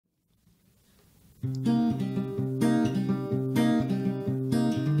Be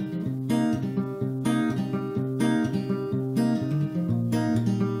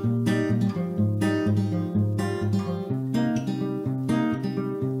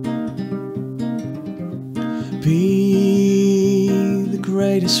the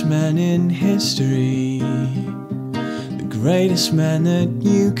greatest man in history, the greatest man that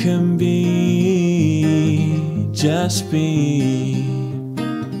you can be. Just be.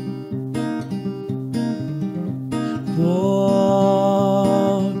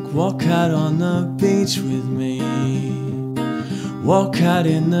 Walk out on the beach with me, walk out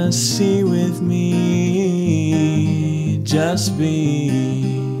in the sea with me. Just be.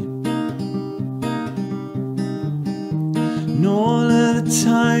 And all of the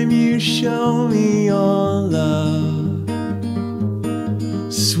time you show me your love,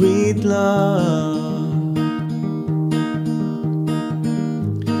 sweet love.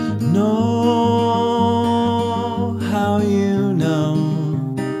 Know how you know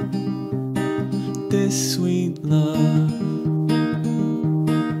this sweet love.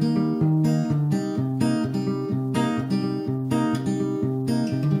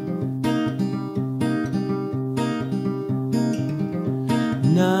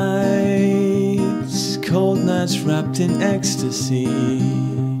 Nights, cold nights wrapped in ecstasy,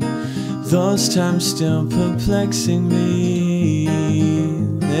 those times still perplexing me.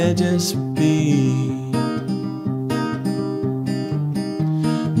 They're just be.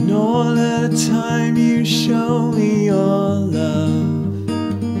 And all the time you show me your love,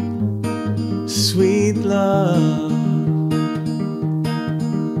 sweet love.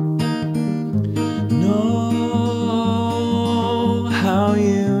 How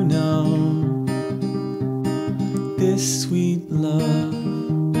you know this sweet love.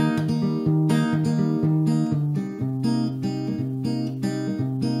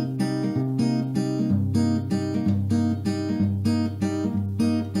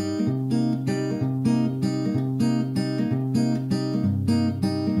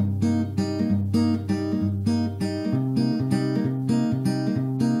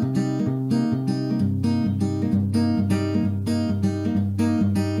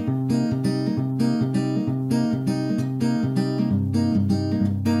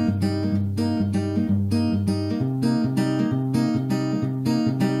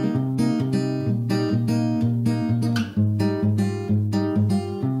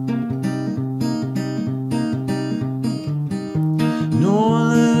 And all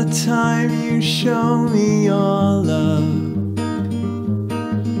the time you show me your love,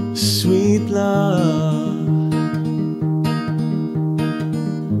 sweet love.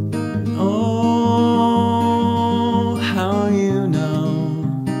 Oh, how you know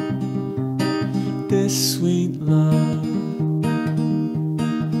this sweet love,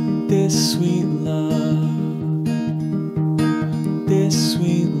 this sweet love, this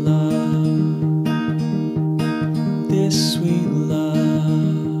sweet love, this sweet love.